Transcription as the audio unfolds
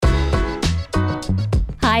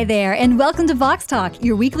Hi there, and welcome to Vox Talk,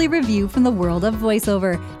 your weekly review from the world of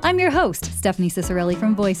voiceover. I'm your host, Stephanie Cicerelli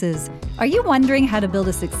from Voices. Are you wondering how to build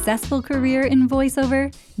a successful career in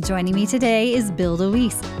voiceover? Joining me today is Bill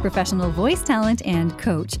DeWeese, professional voice talent and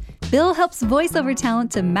coach. Bill helps voiceover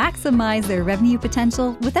talent to maximize their revenue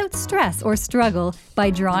potential without stress or struggle by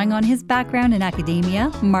drawing on his background in academia,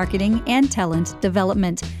 marketing, and talent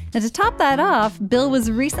development. Now, to top that off, Bill was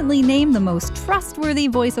recently named the most trustworthy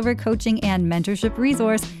voiceover coaching and mentorship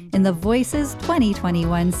resource in the Voices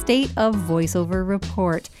 2021 State of Voiceover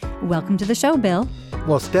Report. Welcome to the show, Bill.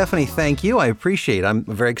 Well, Stephanie, thank you. I appreciate it. I'm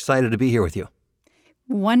very excited to be here with you.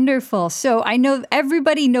 Wonderful. So I know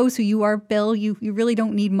everybody knows who you are, Bill. You really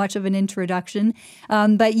don't need much of an introduction,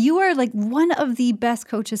 but you are like one of the best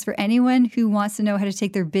coaches for anyone who wants to know how to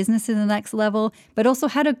take their business to the next level, but also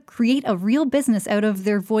how to create a real business out of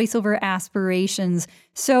their voiceover aspirations.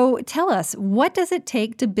 So tell us, what does it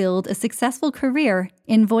take to build a successful career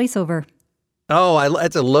in voiceover? Oh,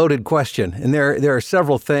 that's a loaded question. And there are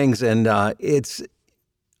several things, and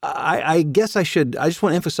I guess I just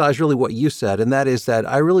want to emphasize really what you said, and that is that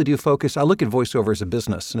I really do focus, I look at voiceover as a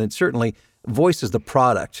business, and it's certainly, voice is the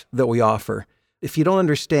product that we offer. If you don't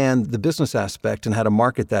understand the business aspect and how to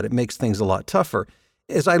market that, it makes things a lot tougher.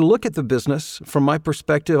 As I look at the business, from my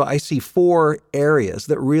perspective, I see four areas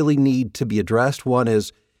that really need to be addressed. One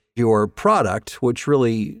is your product, which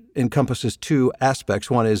really encompasses two aspects.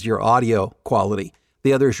 One is your audio quality.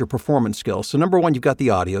 The other is your performance skills. So number one, you've got the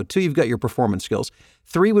audio. Two, you've got your performance skills.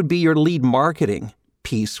 Three would be your lead marketing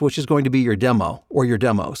piece, which is going to be your demo or your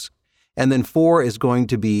demos. And then four is going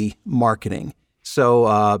to be marketing.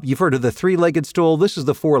 So you've heard of the three-legged stool. This is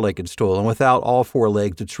the four-legged stool. And without all four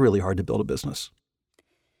legs, it's really hard to build a business.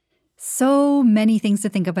 So many things to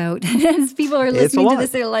think about. As people are listening to this,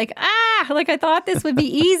 they're like, I thought this would be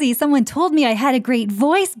easy. Someone told me I had a great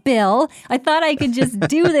voice, Bill. I thought I could just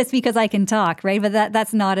do this because I can talk, right? But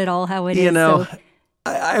that's not at all how it is. You know, so.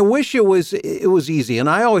 I wish it was easy. And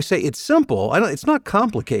I always say it's simple. It's not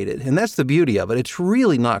complicated. And that's the beauty of it. It's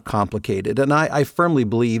really not complicated. And I firmly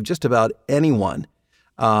believe just about anyone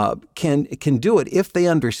can do it if they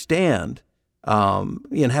understand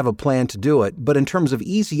and have a plan to do it. But in terms of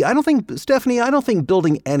easy, Stephanie, I don't think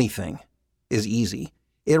building anything is easy.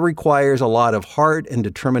 It requires a lot of heart and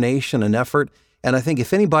determination and effort. And I think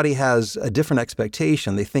if anybody has a different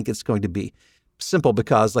expectation, they think it's going to be simple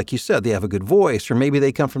because, like you said, they have a good voice, or maybe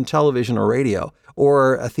they come from television or radio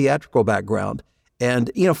or a theatrical background.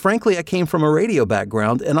 And, frankly, I came from a radio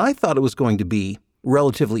background and I thought it was going to be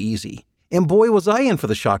relatively easy. And boy, was I in for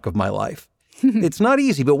the shock of my life. It's not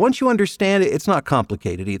easy, but once you understand it, it's not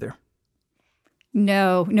complicated either.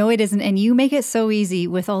 No, it isn't. And you make it so easy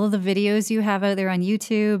with all of the videos you have out there on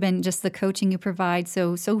YouTube and just the coaching you provide.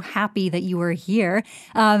 So happy that you are here.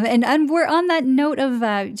 And we're on that note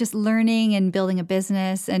of just learning and building a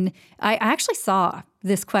business. And I actually saw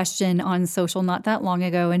this question on social not that long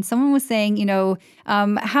ago. And someone was saying,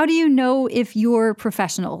 how do you know if you're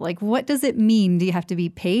professional? Like, what does it mean? Do you have to be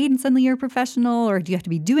paid and suddenly you're a professional? Or do you have to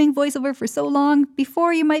be doing voiceover for so long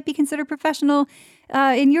before you might be considered professional?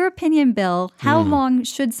 In your opinion, Bill, how long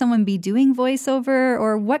should someone be doing voiceover,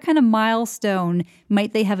 or what kind of milestone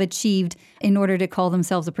might they have achieved in order to call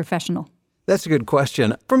themselves a professional? That's a good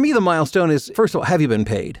question. For me, the milestone is, first of all, have you been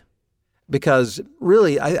paid? Because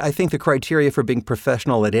really, I think the criteria for being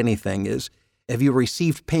professional at anything is, have you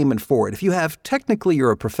received payment for it? If you have, technically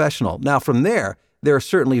you're a professional. Now from there are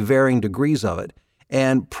certainly varying degrees of it.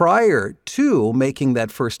 And prior to making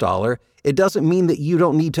that first dollar, it doesn't mean that you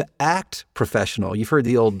don't need to act professional. You've heard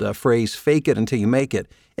the old phrase, fake it until you make it.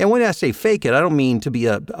 And when I say fake it, I don't mean to be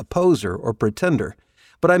a poser or pretender,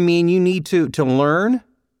 but I mean you need to learn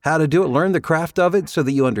how to do it, learn the craft of it so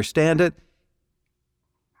that you understand it.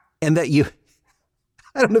 And that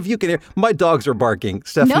I don't know if you can hear, my dogs are barking,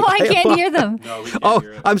 Stephanie. No, I can't hear them. No, we can't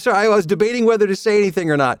hear it. I'm sorry, I was debating whether to say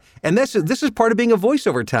anything or not. And this is part of being a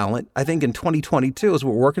voiceover talent, I think in 2022, is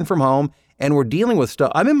we're working from home and we're dealing with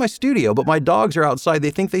stuff. I'm in my studio, but my dogs are outside.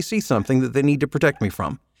 They think they see something that they need to protect me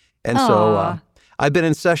from. And so I've been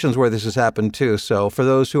in sessions where this has happened too. So for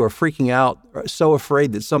those who are freaking out, so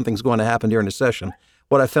afraid that something's going to happen during a session,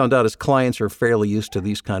 what I found out is clients are fairly used to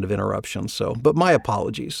these kind of interruptions. So, but my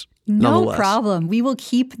apologies. No problem. We will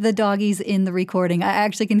keep the doggies in the recording. I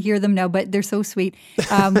actually can hear them now, but they're so sweet.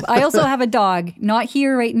 I also have a dog, not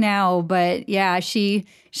here right now, but yeah, she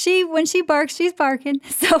when she barks, she's barking.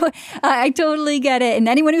 So I totally get it. And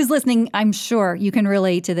anyone who's listening, I'm sure you can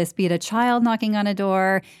relate to this, be it a child knocking on a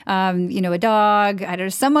door, a dog, I don't know,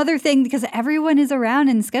 some other thing, because everyone is around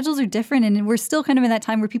and schedules are different. And we're still kind of in that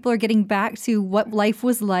time where people are getting back to what life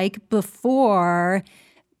was like before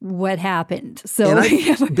what happened. So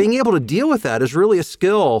being able to deal with that is really a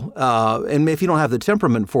skill. And if you don't have the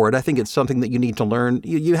temperament for it, I think it's something that you need to learn.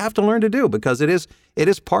 You have to learn to do, because it is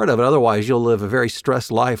part of it. Otherwise, you'll live a very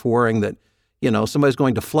stressed life worrying that, somebody's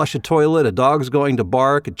going to flush a toilet, a dog's going to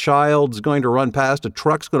bark, a child's going to run past, a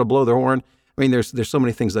truck's going to blow their horn. I mean, there's so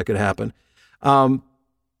many things that could happen.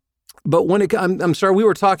 But when I'm sorry, we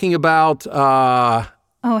were talking about how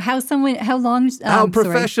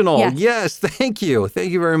professional. Yeah. Yes, thank you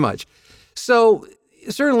very much. So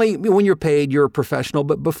certainly, when you're paid, you're a professional.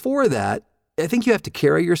 But before that, I think you have to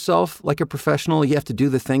carry yourself like a professional. You have to do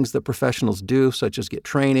the things that professionals do, such as get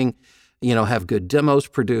training, have good demos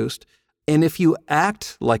produced. And if you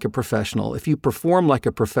act like a professional, if you perform like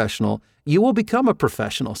a professional, you will become a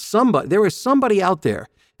professional. There is somebody out there.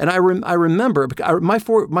 And I remember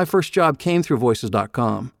my first job came through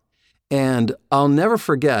Voices.com. And I'll never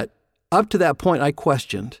forget, up to that point, I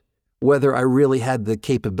questioned whether I really had the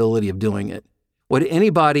capability of doing it. Would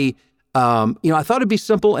anybody, I thought it'd be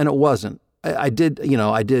simple, and it wasn't. I did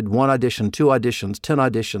one audition, 2 auditions, 10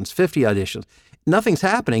 auditions, 50 auditions. Nothing's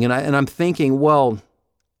happening. And I'm thinking, well,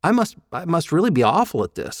 I must really be awful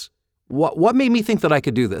at this. What made me think that I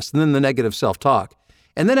could do this? And then the negative self-talk.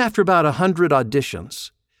 And then after about 100 auditions,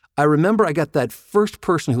 I remember I got that first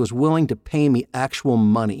person who was willing to pay me actual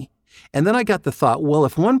money. And then I got the thought, well,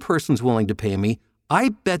 if one person's willing to pay me, I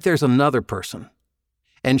bet there's another person.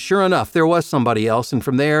 And sure enough, there was somebody else. And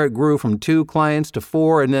from there, it grew from 2 clients to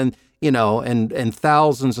 4, and then, and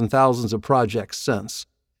thousands and thousands of projects since.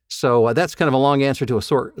 So that's kind of a long answer to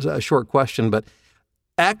a short question, but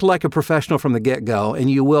act like a professional from the get-go,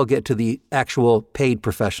 and you will get to the actual paid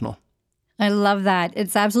professional. I love that.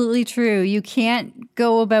 It's absolutely true. You can't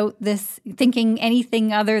go about this thinking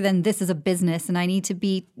anything other than this is a business and I need to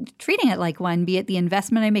be treating it like one, be it the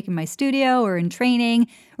investment I make in my studio or in training,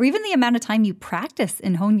 or even the amount of time you practice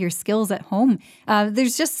and hone your skills at home.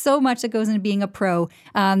 There's just so much that goes into being a pro.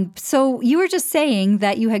 So you were just saying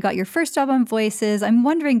that you had got your first job on Voices. I'm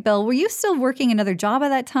wondering, Bill, were you still working another job at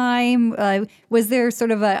that time? Was there sort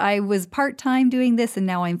of I was part-time doing this and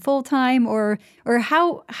now I'm full-time? Or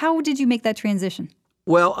how did you make that transition?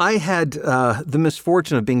 Well, I had the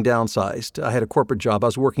misfortune of being downsized. I had a corporate job. I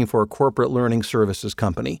was working for a corporate learning services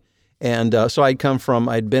company. And so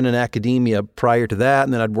I'd been in academia prior to that,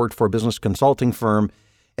 and then I'd worked for a business consulting firm.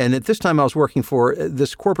 And at this time, I was working for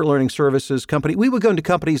this corporate learning services company. We would go into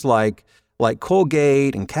companies like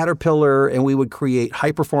Colgate and Caterpillar, and we would create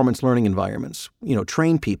high-performance learning environments,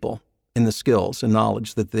 train people in the skills and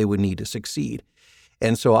knowledge that they would need to succeed.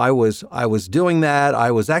 And so I was doing that. I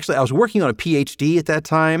was working on a PhD at that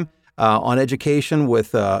time on education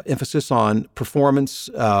with emphasis on performance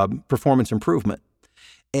improvement.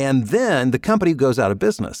 And then the company goes out of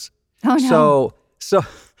business. Oh no! So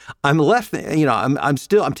I'm left.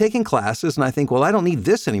 I'm taking classes, and I think, well, I don't need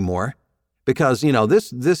this anymore, because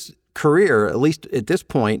this career, at least at this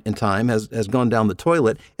point in time, has gone down the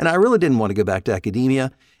toilet. And I really didn't want to go back to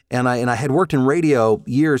academia. And I had worked in radio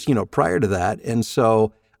years, prior to that. And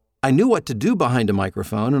so I knew what to do behind a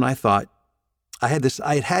microphone. And I thought I had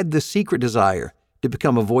this secret desire to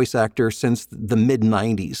become a voice actor since the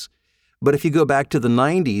mid-90s. But if you go back to the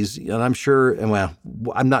 90s, and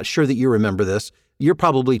I'm not sure that you remember this, you're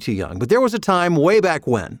probably too young. But there was a time way back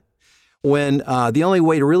when the only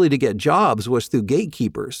way to get jobs was through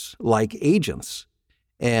gatekeepers like agents.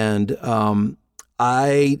 And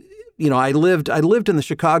I lived in the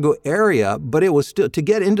Chicago area, but it was still, to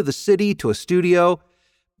get into the city to a studio,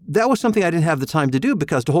 that was something I didn't have the time to do,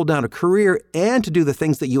 because to hold down a career and to do the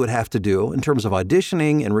things that you would have to do in terms of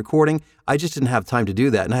auditioning and recording, I just didn't have time to do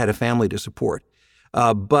that, and I had a family to support.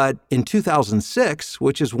 But in 2006,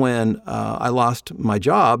 which is when I lost my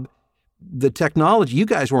job, the technology, you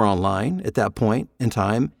guys were online at that point in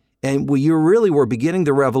time, and you really were beginning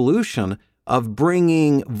the revolution of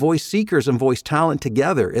bringing voice seekers and voice talent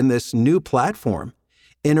together in this new platform.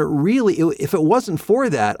 And if it wasn't for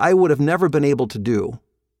that, I would have never been able to do,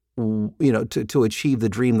 to achieve the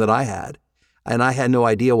dream that I had. And I had no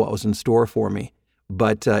idea what was in store for me.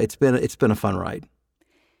 But it's been a fun ride.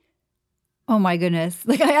 Oh my goodness!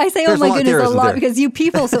 Like I say, oh my goodness, a lot, because you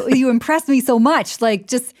people, you impress me so much. Like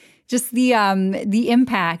just the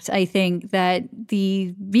impact, I think, that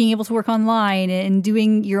the being able to work online and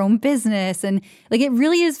doing your own business, and like it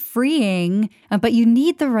really is freeing, but you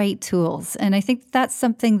need the right tools. And I think that's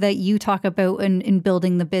something that you talk about in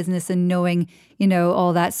building the business and knowing,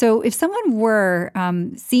 all that. So if someone were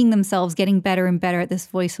seeing themselves getting better and better at this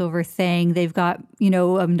voiceover thing, they've got,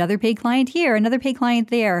 another paid client here, another paid client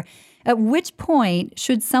there. At which point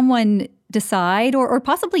should someone decide or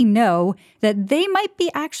possibly know that they might be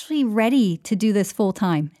actually ready to do this full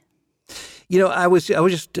time? I was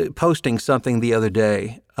just posting something the other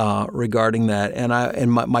day regarding that,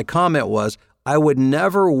 and my comment was, I would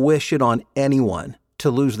never wish it on anyone to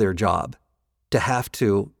lose their job, to have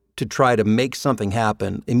to try to make something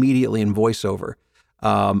happen immediately in voiceover.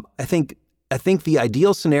 I think the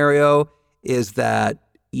ideal scenario is that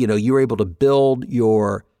you're able to build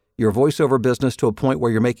your voiceover business to a point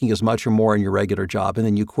where you're making as much or more in your regular job, and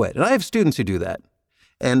then you quit. And I have students who do that.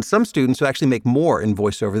 And some students who actually make more in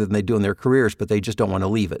voiceover than they do in their careers, but they just don't want to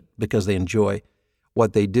leave it because they enjoy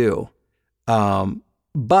what they do.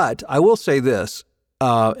 But I will say this,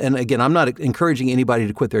 and again, I'm not encouraging anybody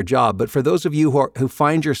to quit their job, but for those of you who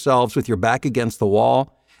find yourselves with your back against the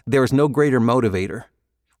wall, there is no greater motivator.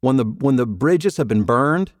 When the bridges have been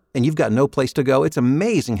burned and you've got no place to go, it's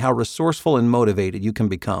amazing how resourceful and motivated you can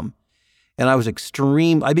become. And I was I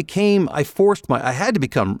had to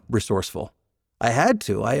become resourceful. I had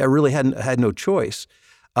to. I really had no choice.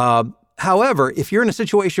 However, if you're in a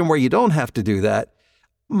situation where you don't have to do that,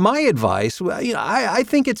 my advice, I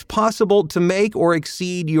think it's possible to make or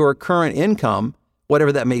exceed your current income,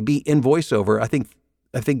 whatever that may be, in voiceover. I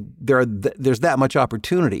think there's that much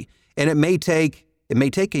opportunity, and it may take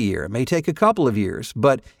a year, it may take a couple of years.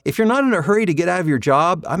 But if you're not in a hurry to get out of your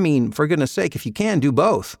job, for goodness sake, if you can, do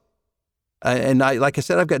both. Like I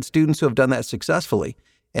said, I've got students who have done that successfully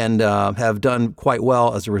and have done quite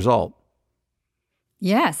well as a result.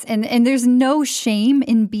 Yes, and there's no shame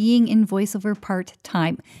in being in voiceover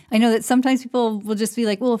part-time. I know that sometimes people will just be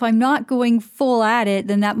like, well, if I'm not going full at it,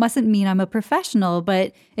 then that mustn't mean I'm a professional,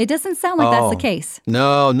 but it doesn't sound like that's the case.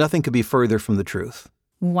 No, nothing could be further from the truth.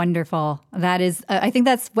 Wonderful. That is, I think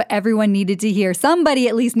that's what everyone needed to hear. Somebody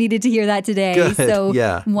at least needed to hear that today. Good. So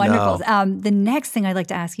yeah, wonderful. No. The next thing I'd like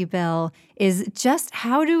to ask you, Bill, is just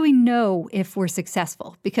how do we know if we're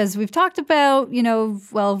successful? Because we've talked about, get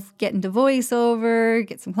into voiceover,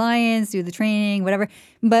 get some clients, do the training, whatever.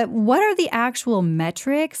 But what are the actual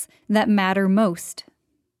metrics that matter most?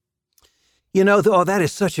 That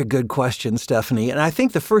is such a good question, Stephanie. And I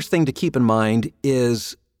think the first thing to keep in mind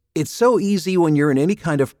is it's so easy when you're in any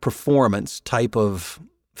kind of performance type of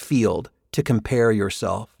field to compare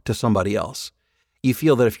yourself to somebody else. You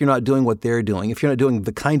feel that if you're not doing what they're doing, if you're not doing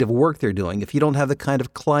the kind of work they're doing, if you don't have the kind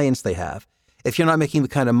of clients they have, if you're not making the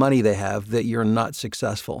kind of money they have, that you're not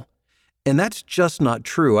successful. And that's just not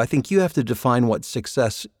true. I think you have to define what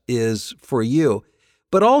success is for you.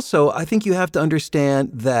 But also, I think you have to understand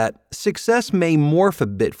that success may morph a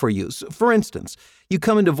bit for you. So for instance, you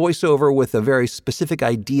come into voiceover with a very specific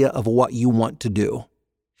idea of what you want to do.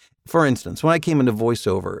 For instance, when I came into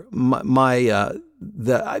voiceover,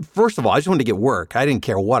 first of all, I just wanted to get work. I didn't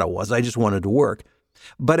care what it was. I just wanted to work.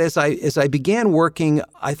 But as I began working,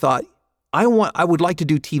 I thought I would like to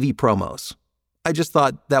do TV promos. I just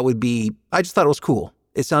thought it was cool.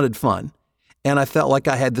 It sounded fun. And I felt like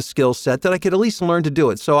I had the skill set that I could at least learn to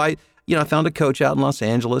do it. So I found a coach out in Los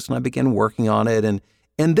Angeles and I began working on it. And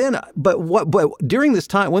then, but during this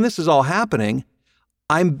time, when this is all happening,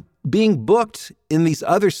 I'm being booked in these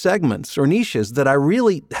other segments or niches that I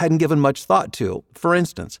really hadn't given much thought to. For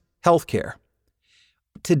instance, healthcare.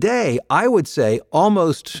 Today, I would say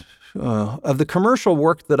almost of the commercial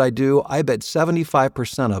work that I do, I bet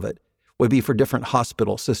 75% of it would be for different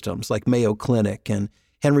hospital systems like Mayo Clinic and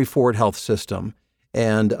Henry Ford Health System,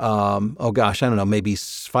 and maybe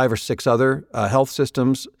 5 or 6 other health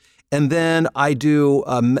systems. And then I do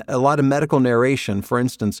a lot of medical narration. For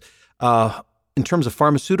instance, in terms of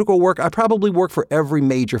pharmaceutical work, I probably work for every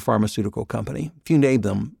major pharmaceutical company. If you name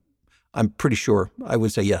them, I'm pretty sure I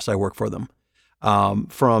would say, yes, I work for them.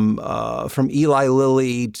 From Eli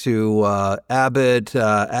Lilly to Abbott,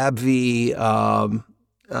 AbbVie,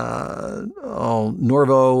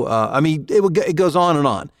 Norvo. It goes on and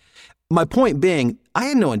on. My point being, I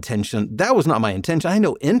had no intention. That was not my intention. I had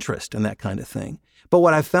no interest in that kind of thing. But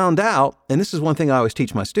what I found out, and this is one thing I always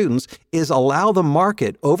teach my students, is allow the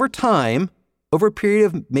market over time, over a period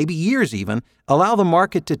of maybe years even, allow the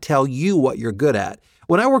market to tell you what you're good at.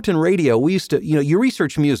 When I worked in radio, we used to, you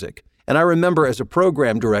research music. And I remember as a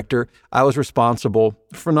program director, I was responsible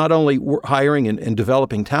for not only hiring and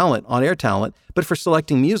developing talent, on-air talent, but for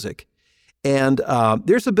selecting music. And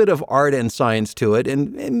there's a bit of art and science to it.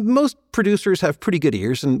 And most producers have pretty good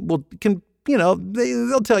ears and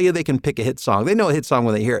they'll tell you they can pick a hit song. They know a hit song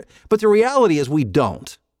when they hear it. But the reality is we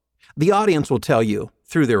don't. The audience will tell you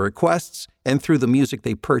through their requests and through the music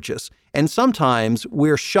they purchase. And sometimes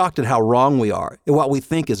we're shocked at how wrong we are at what we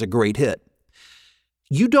think is a great hit.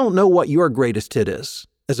 You don't know what your greatest hit is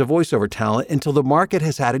as a voiceover talent until the market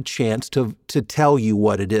has had a chance to tell you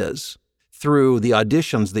what it is. through the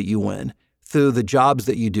auditions that you win, through the jobs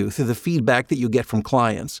that you do, through the feedback that you get from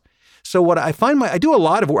clients. So what I find, I do a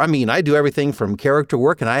lot of work. I mean, I do everything from character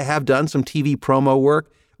work, and I have done some TV promo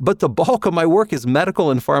work, but the bulk of my work is medical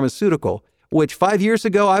and pharmaceutical, which 5 years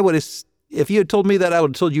ago, if you had told me that, I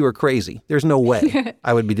would have told you were crazy. There's no way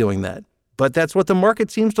I would be doing that. But that's what the market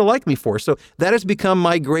seems to like me for. So that has become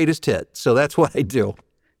my greatest hit. So that's what I do.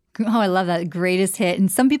 Oh, I love that. Greatest hit.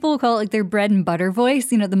 And some people will call it like their bread and butter voice,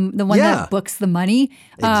 the one that books the money.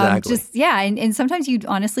 Exactly. And sometimes you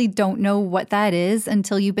honestly don't know what that is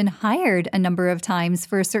until you've been hired a number of times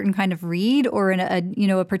for a certain kind of read or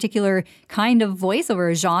a particular kind of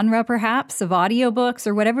voiceover, a genre perhaps of audiobooks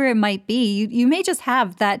or whatever it might be. You may just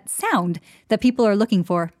have that sound that people are looking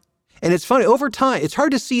for. And it's funny, over time, it's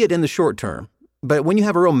hard to see it in the short term. But when you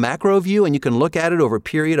have a real macro view and you can look at it over a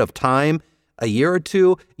period of time, a year or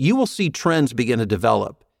two, you will see trends begin to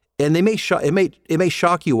develop. And it may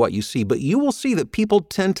shock you what you see, but you will see that people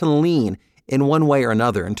tend to lean in one way or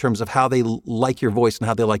another in terms of how they like your voice and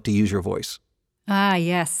how they like to use your voice. Ah,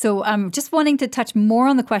 yes. So I'm just wanting to touch more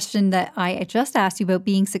on the question that I just asked you about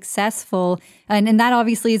being successful. And that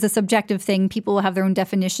obviously is a subjective thing. People will have their own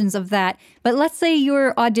definitions of that. But let's say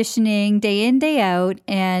you're auditioning day in, day out,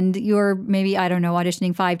 and you're maybe,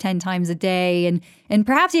 auditioning 5-10 times a day. And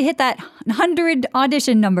perhaps you hit that 100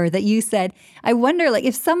 audition number that you said. I wonder,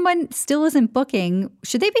 if someone still isn't booking,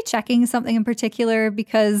 should they be checking something in particular?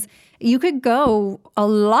 Because you could go a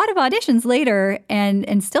lot of auditions later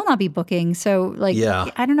and still not be booking. So,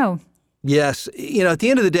 I don't know. Yes. At the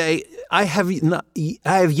end of the day, I have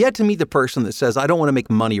yet to meet the person that says, I don't want to make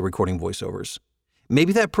money recording voiceovers.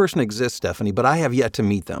 Maybe that person exists, Stephanie, but I have yet to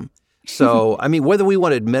meet them. So, whether we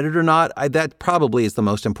want to admit it or not, that probably is the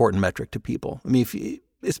most important metric to people.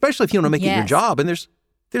 Especially if you want to make it your job, and there's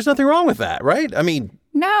nothing wrong with that, right?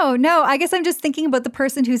 No. I guess I'm just thinking about the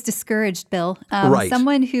person who's discouraged, Bill. Right.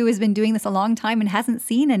 Someone who has been doing this a long time and hasn't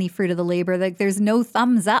seen any fruit of the labor. There's no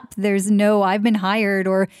thumbs up. There's no I've been hired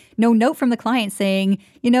or no note from the client saying,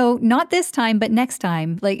 not this time, but next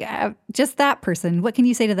time. Just that person. What can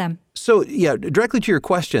you say to them? So, directly to your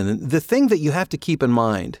question, the thing that you have to keep in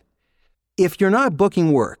mind, if you're not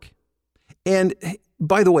booking work, and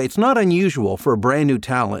by the way, it's not unusual for a brand new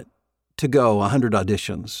talent to go 100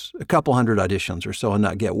 auditions, a couple hundred auditions or so and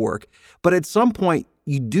not get work. But at some point,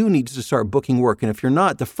 you do need to start booking work. And if you're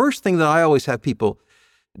not, the first thing that I always have people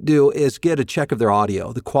do is get a check of their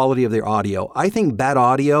audio, the quality of their audio. I think bad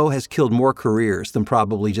audio has killed more careers than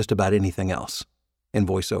probably just about anything else in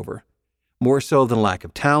voiceover. More so than lack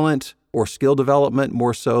of talent or skill development,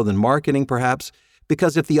 more so than marketing perhaps.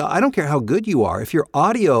 Because I don't care how good you are, if your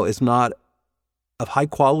audio is not of high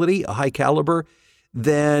quality, a high caliber,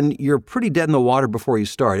 then you're pretty dead in the water before you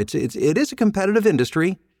start. It is a competitive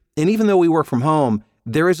industry. And even though we work from home,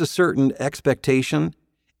 there is a certain expectation.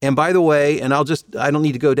 And by the way, and I don't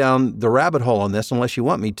need to go down the rabbit hole on this unless you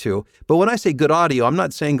want me to. But when I say good audio, I'm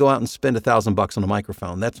not saying go out and spend $1,000 on a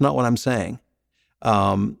microphone. That's not what I'm saying.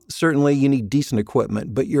 Certainly you need decent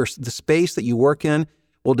equipment, but the space that you work in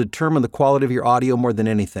will determine the quality of your audio more than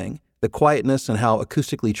anything, the quietness and how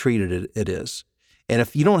acoustically treated it is. And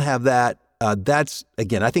if you don't have that, I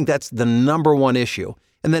think that's the number one issue.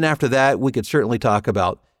 And then after that, we could certainly talk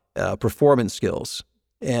about performance skills.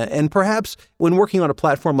 And perhaps when working on a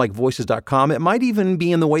platform like Voices.com, it might even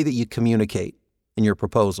be in the way that you communicate in your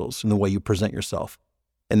proposals and the way you present yourself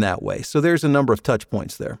in that way. So there's a number of touch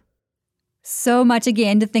points there. So much,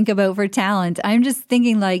 again, to think about for talent. I'm just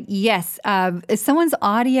thinking yes, if someone's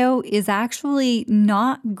audio is actually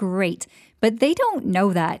not great, but they don't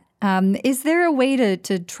know that. Is there a way to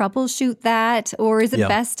troubleshoot that? Or is it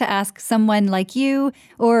best to ask someone like you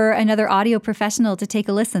or another audio professional to take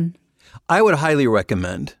a listen? I would highly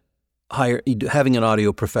recommend having an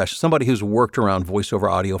audio professional, somebody who's worked around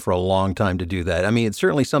voiceover audio for a long time to do that. It's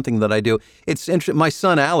certainly something that I do. It's interesting. My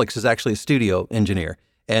son, Alex, is actually a studio engineer.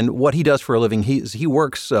 And what he does for a living, he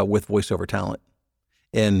works with voiceover talent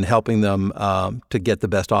in helping them to get the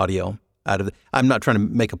best audio out of it. I'm not trying to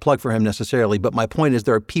make a plug for him necessarily, but my point is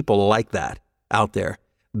there are people like that out there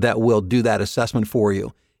that will do that assessment for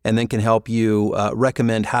you and then can help you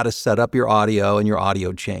recommend how to set up your audio and your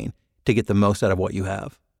audio chain to get the most out of what you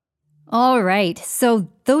have. All right. So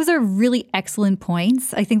those are really excellent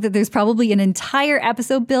points. I think that there's probably an entire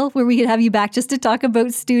episode, Bill, where we could have you back just to talk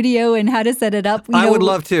about studio and how to set it up. I would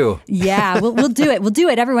love to. Yeah, we'll do it. We'll do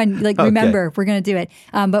it. Everyone, remember, we're going to do it.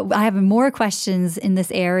 But I have more questions in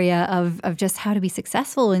this area of just how to be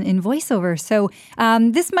successful in voiceover. So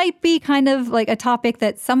this might be kind of like a topic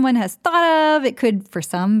that someone has thought of. It could, for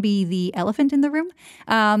some, be the elephant in the room.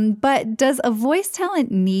 But does a voice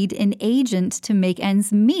talent need an agent to make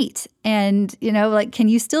ends meet? And, can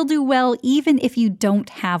you still do well even if you don't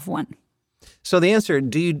have one? So the answer,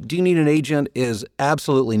 do you need an agent, is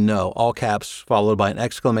absolutely no. All caps followed by an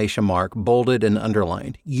exclamation mark, bolded and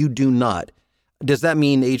underlined. You do not. Does that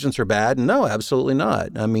mean agents are bad? No, absolutely not.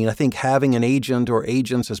 I mean, I think having an agent or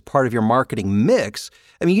agents as part of your marketing mix,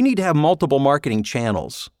 you need to have multiple marketing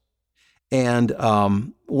channels. And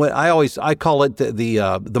what I call it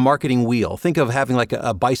the marketing wheel. Think of having like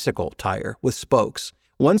a bicycle tire with spokes.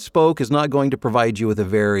 One spoke is not going to provide you with a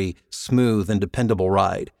very smooth and dependable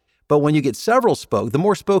ride. But when you get several spokes, the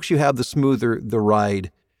more spokes you have, the smoother the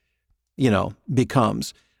ride,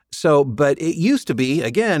 becomes. So, but it used to be,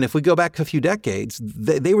 again, if we go back a few decades,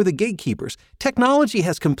 they were the gatekeepers. Technology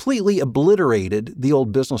has completely obliterated the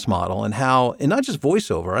old business model and not just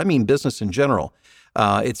voiceover, I mean business in general.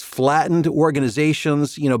 It's flattened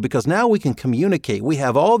organizations, because now we can communicate. We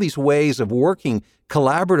have all these ways of working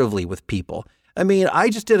collaboratively with people. I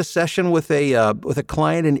just did a session with a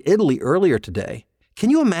client in Italy earlier today. Can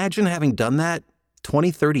you imagine having done that 20,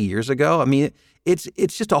 30 years ago?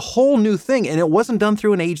 It's just a whole new thing, and it wasn't done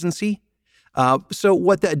through an agency. So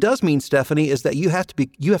what that does mean, Stephanie, is that you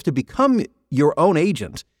have to become your own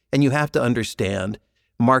agent, and you have to understand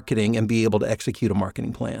marketing and be able to execute a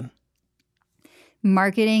marketing plan.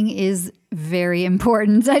 Marketing is very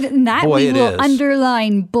important. And that Boy, we will is.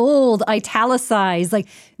 Underline, bold, italicize.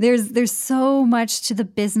 There's so much to the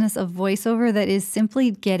business of voiceover that is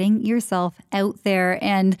simply getting yourself out there.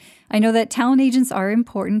 And I know that talent agents are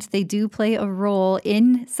important. They do play a role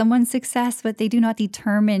in someone's success, but they do not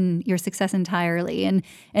determine your success entirely. And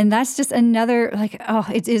that's just another,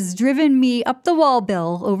 it has driven me up the wall,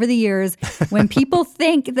 Bill, over the years when people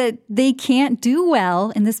think that they can't do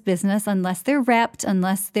well in this business unless they're repped,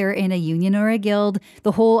 unless they're in a union or a guild.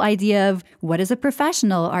 The whole idea of what is a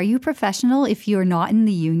professional? Are you professional if you're not in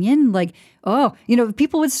the union?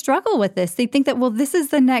 People would struggle with this. They think that, this is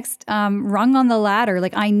the next rung on the ladder.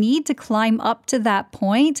 I need to climb up to that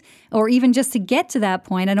point, or even just to get to that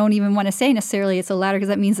point. I don't even want to say necessarily it's a ladder, because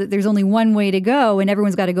that means that there's only one way to go and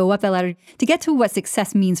everyone's got to go up that ladder to get to what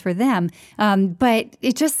success means for them. But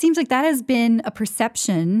it just seems like that has been a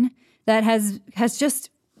perception that has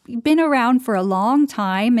just been around for a long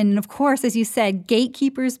time. And of course, as you said,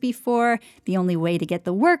 gatekeepers before, the only way to get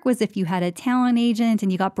the work was if you had a talent agent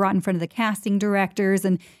and you got brought in front of the casting directors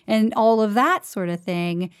and all of that sort of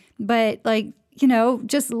thing. But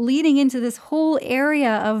just leading into this whole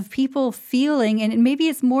area of people feeling, and maybe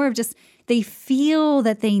it's more of just they feel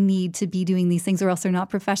that they need to be doing these things or else they're not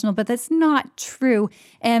professional, but that's not true.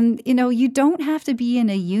 And, you don't have to be in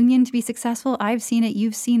a union to be successful. I've seen it.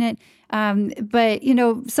 You've seen it. But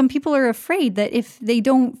some people are afraid that if they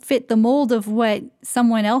don't fit the mold of what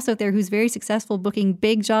someone else out there who's very successful booking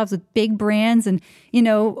big jobs with big brands and,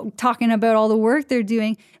 talking about all the work they're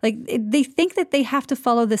doing, they think that they have to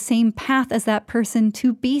follow the same path as that person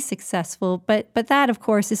to be successful. But that, of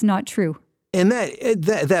course, is not true. And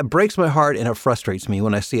that breaks my heart, and it frustrates me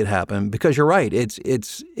when I see it happen, because you're right.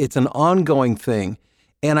 It's an ongoing thing.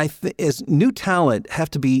 And as new talent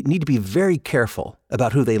need to be very careful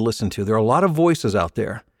about who they listen to. There are a lot of voices out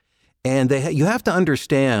there, and you have to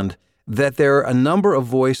understand that there are a number of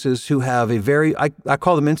voices who have a very, I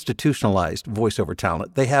call them institutionalized voiceover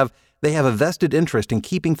talent. They have a vested interest in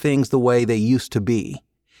keeping things the way they used to be.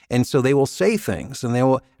 And so they will say things, and they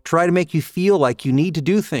will try to make you feel like you need to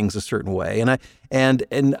do things a certain way. And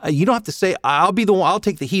you don't have to say, I'll be the one, I'll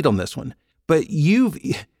take the heat on this one. But you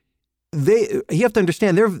have to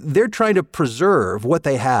understand they're trying to preserve what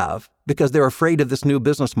they have because they're afraid of this new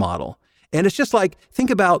business model. And it's just think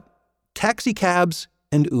about taxi cabs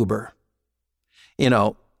and Uber.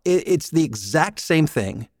 It's the exact same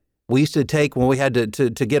thing. We used to take, when we had to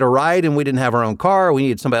get a ride and we didn't have our own car, we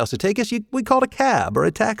needed somebody else to take us, we called a cab or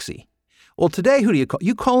a taxi. Well, today, who do you call?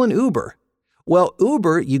 You call an Uber. Well,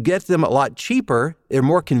 Uber, you get them a lot cheaper. They're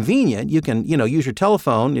more convenient. You can, use your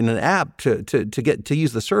telephone in an app to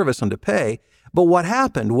use the service and to pay. But what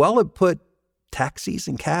happened? Well, it put taxis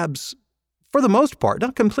and cabs, for the most part,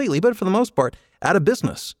 not completely, but for the most part, out of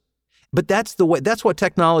business. But that's what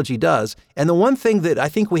technology does. And the one thing that I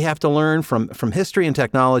think we have to learn from history and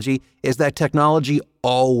technology is that technology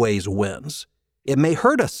always wins. It may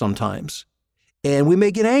hurt us sometimes. and we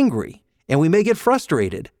may get angry and we may get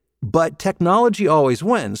frustrated, but technology always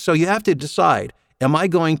wins. So you have to decide, am I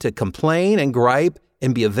going to complain and gripe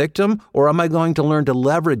and be a victim, or am I going to learn to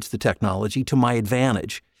leverage the technology to my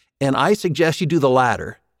advantage? And I suggest you do the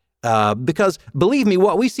latter. Because believe me,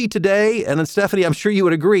 what we see today, and then Stephanie, I'm sure you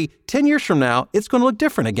would agree, 10 years from now, it's going to look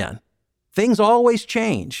different again. Things always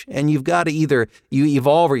change, and you've got to either you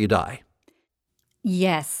evolve or you die.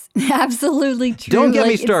 Yes, absolutely true. Don't get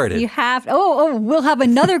me started. You have. We'll have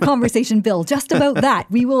another conversation, Bill, just about that.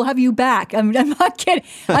 We will have you back. I'm not kidding.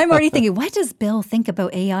 I'm already thinking, what does Bill think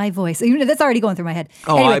about AI voice? That's already going through my head.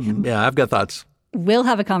 Oh, anyway, I've got thoughts. We'll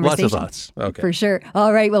have a conversation. Lots of thoughts. Okay. For sure.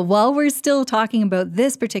 All right. Well, while we're still talking about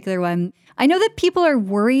this particular one, I know that people are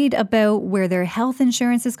worried about where their health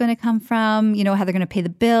insurance is going to come from, how they're going to pay the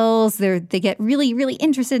bills. They get really, really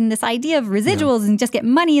interested in this idea of residuals and just get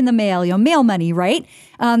money in the mail, mail money, right?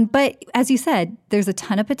 But as you said, there's a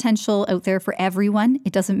ton of potential out there for everyone.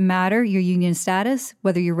 It doesn't matter your union status,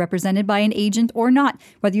 whether you're represented by an agent or not,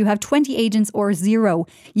 whether you have 20 agents or 0.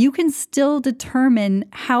 You can still determine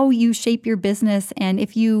how you shape your business. And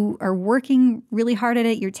if you are working really hard at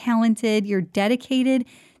it, you're talented, you're dedicated,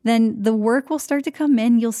 then the work will start to come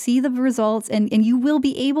in. You'll see the results, and you will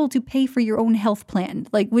be able to pay for your own health plan.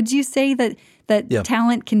 Like, would you say that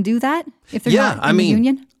talent can do that if they're not in the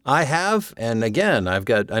union? I have, and again,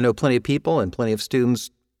 I know plenty of people and plenty of students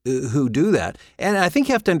who do that. And I think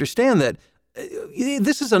you have to understand that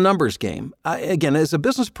this is a numbers game. Again, as a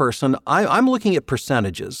business person, I'm looking at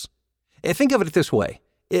percentages. And think of it this way.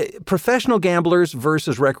 Professional gamblers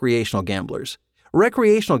versus recreational gamblers.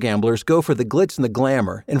 Recreational gamblers go for the glitz and the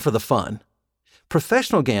glamour and for the fun.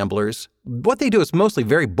 Professional gamblers, what they do is mostly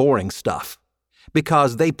very boring stuff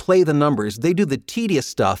because they play the numbers. They do the tedious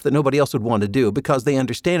stuff that nobody else would want to do because they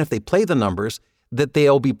understand if they play the numbers that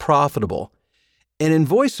they'll be profitable. And in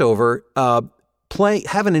voiceover,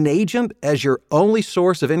 having an agent as your only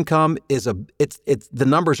source of income the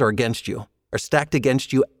numbers are against you, are stacked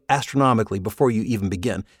against you astronomically before you even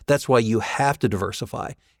begin. That's why you have to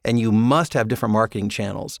diversify and you must have different marketing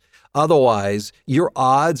channels. Otherwise, your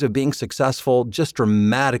odds of being successful just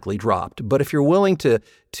dramatically dropped. But if you're willing to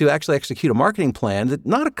actually execute a marketing plan,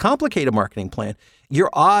 not a complicated marketing plan, your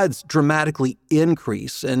odds dramatically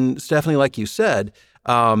increase. And Stephanie, like you said,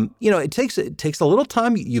 it takes a little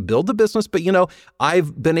time. You build the business, but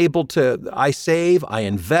I've been able to, I save, I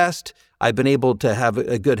invest. I've been able to have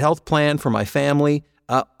a good health plan for my family,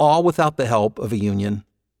 all without the help of a union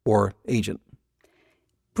or agent.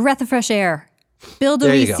 Breath of fresh air. Bill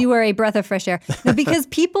DeWeese, you are a breath of fresh air. No, because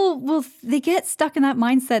people they get stuck in that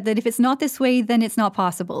mindset that if it's not this way, then it's not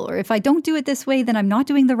possible. Or if I don't do it this way, then I'm not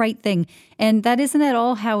doing the right thing. And that isn't at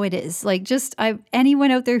all how it is. Like anyone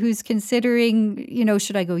out there who's considering,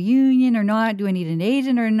 should I go union or not? Do I need an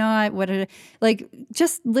agent or not?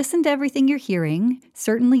 Just listen to everything you're hearing.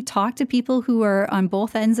 Certainly talk to people who are on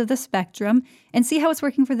both ends of the spectrum and see how it's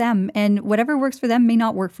working for them. And whatever works for them may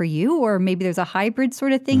not work for you, or maybe there's a hybrid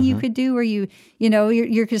sort of thing you could do where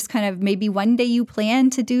you're just kind of maybe one day you plan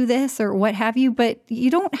to do this or what have you, but you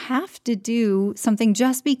don't have to do something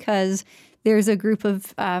just because there's a group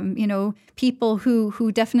of, people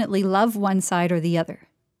who definitely love one side or the other.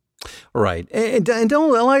 Right. And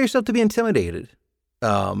don't allow yourself to be intimidated.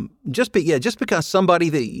 Just because somebody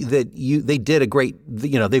they did a great,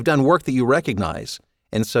 they've done work that you recognize,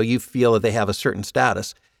 and so you feel that they have a certain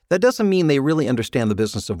status, that doesn't mean they really understand the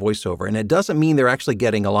business of voiceover, and it doesn't mean they're actually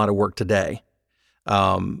getting a lot of work today.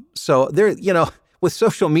 So there, with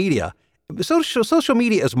social media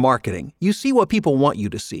is marketing. You see what people want you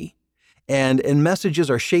to see, and messages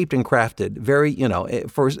are shaped and crafted very,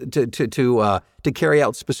 to carry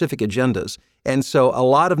out specific agendas. And so a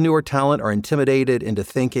lot of newer talent are intimidated into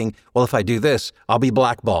thinking, well, if I do this, I'll be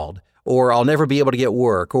blackballed, or I'll never be able to get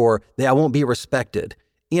work, or I won't be respected.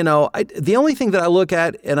 The only thing that I look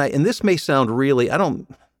at, and this may sound really, I don't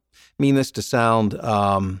mean this to sound,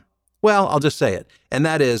 I'll just say it. And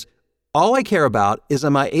that is, all I care about is,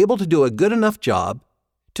 am I able to do a good enough job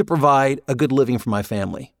to provide a good living for my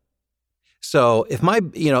family? So if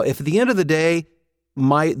at the end of the day,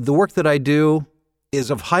 the work that I do is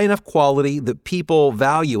of high enough quality that people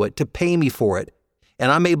value it to pay me for it, and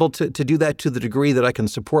I'm able to do that to the degree that I can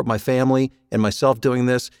support my family and myself doing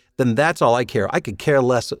this, then that's all I care. I could care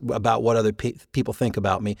less about what other people think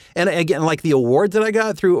about me. And again, like the award that I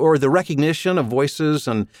got through, or the recognition of Voices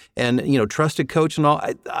and Trusted Coach and all,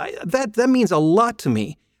 that means a lot to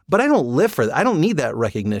me. But I don't live for that. I don't need that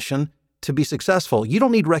recognition to be successful. You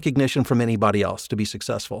don't need recognition from anybody else to be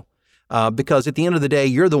successful. Because at the end of the day,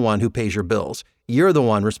 you're the one who pays your bills. You're the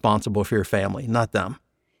one responsible for your family, not them.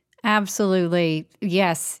 Absolutely.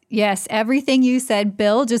 Yes. Yes. Everything you said,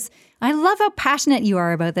 Bill, I love how passionate you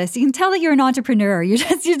are about this. You can tell that you're an entrepreneur. You're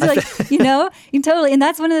like, you totally. And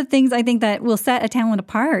that's one of the things I think that will set a talent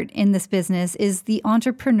apart in this business is the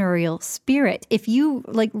entrepreneurial spirit. If you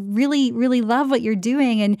like really, really love what you're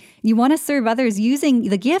doing and you want to serve others using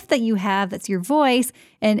the gift that you have, that's your voice,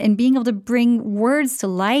 and being able to bring words to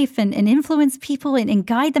life and influence people and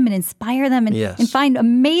guide them and inspire them and find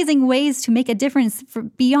amazing ways to make a difference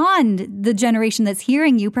beyond the generation that's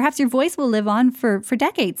hearing you. Perhaps your voice will live on for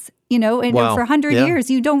decades, and for 100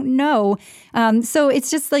 years. You don't know. So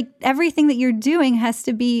it's just like everything that you're doing has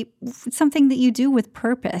to be something that you do with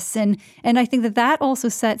purpose. And I think that also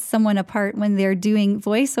sets someone apart when they're doing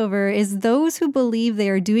voiceover is those who believe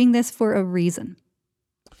they are doing this for a reason.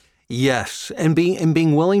 Yes, and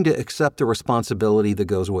being willing to accept the responsibility that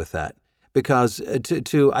goes with that. Because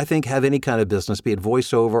to I think have any kind of business, be it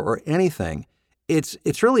voiceover or anything,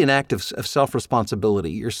 it's really an act of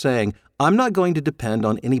self-responsibility. You're saying, I'm not going to depend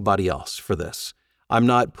on anybody else for this. I'm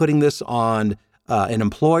not putting this on an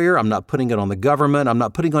employer. I'm not putting it on the government. I'm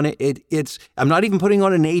not putting on it. I'm not even putting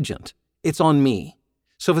on an agent. It's on me.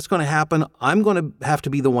 So if it's going to happen, I'm going to have to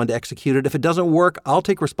be the one to execute it. If it doesn't work, I'll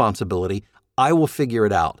take responsibility. I will figure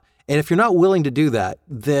it out. And if you're not willing to do that,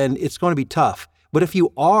 then it's going to be tough. But if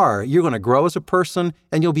you are, you're going to grow as a person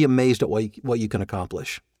and you'll be amazed at what you can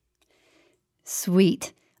accomplish.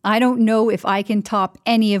 Sweet. I don't know if I can top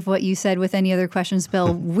any of what you said with any other questions,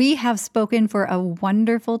 Bill. We have spoken for a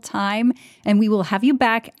wonderful time, and we will have you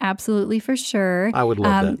back absolutely for sure. I would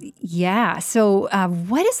love that. Yeah. So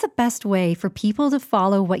what is the best way for people to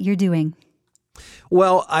follow what you're doing?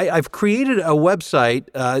 Well, I've created a website.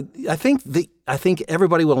 I think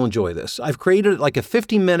everybody will enjoy this. I've created like a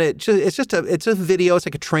 50-minute, it's a video. It's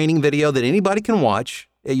like a training video that anybody can watch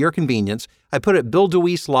at your convenience. I put it at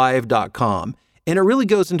BillDeweeseLive.com. And it really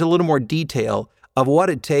goes into a little more detail of what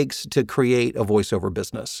it takes to create a voiceover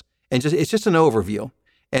business. And it's just an overview.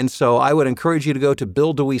 And so I would encourage you to go to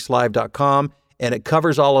BillDeweeseLive.com, and it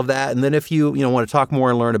covers all of that. And then if you want to talk more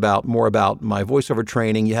and learn more about my voiceover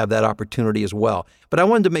training, you have that opportunity as well. But I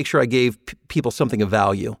wanted to make sure I gave people something of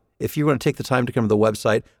value. If you're going to take the time to come to the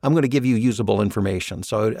website, I'm going to give you usable information.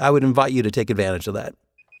 So I would invite you to take advantage of that.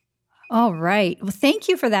 All right. Well, thank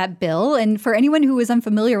you for that, Bill. And for anyone who is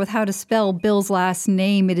unfamiliar with how to spell Bill's last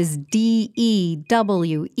name, it is Dewees,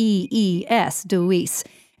 Deweese.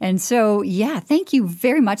 And so, thank you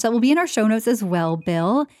very much. That will be in our show notes as well,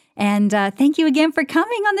 Bill. And thank you again for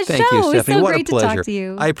coming on the show. Thank you, Stephanie. It was so what great a pleasure. to talk to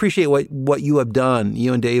you. I appreciate what you have done,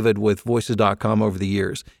 you and David, with Voices.com over the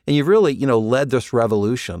years. And you've really, led this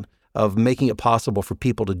revolution of making it possible for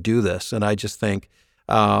people to do this. And I just think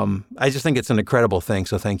it's an incredible thing.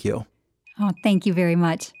 So thank you. Oh, thank you very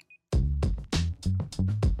much.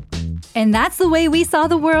 And that's the way we saw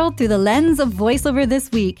the world through the lens of voiceover this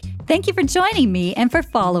week. Thank you for joining me and for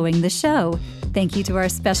following the show. Thank you to our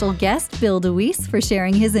special guest, Bill Deweese, for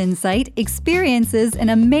sharing his insight, experiences, and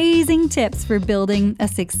amazing tips for building a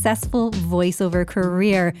successful voiceover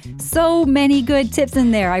career. So many good tips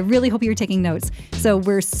in there. I really hope you're taking notes. So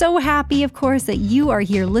we're so happy, of course, that you are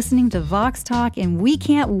here listening to Vox Talk, and we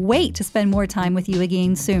can't wait to spend more time with you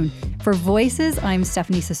again soon. For Voices, I'm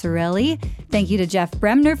Stephanie Ciccarelli. Thank you to Jeff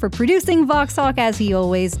Bremner for producing Vox Talk, as he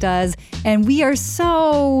always does. And we are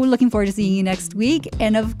so looking forward to seeing you next week.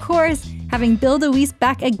 And of course, having Bill Deweese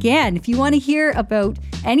back again. If you want to hear about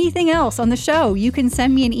anything else on the show, you can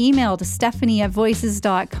send me an email to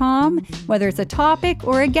Stephanie@voices.com, whether it's a topic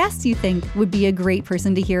or a guest you think would be a great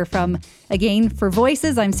person to hear from. Again, for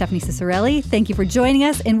Voices, I'm Stephanie Ciccarelli. Thank you for joining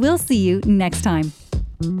us, and we'll see you next time.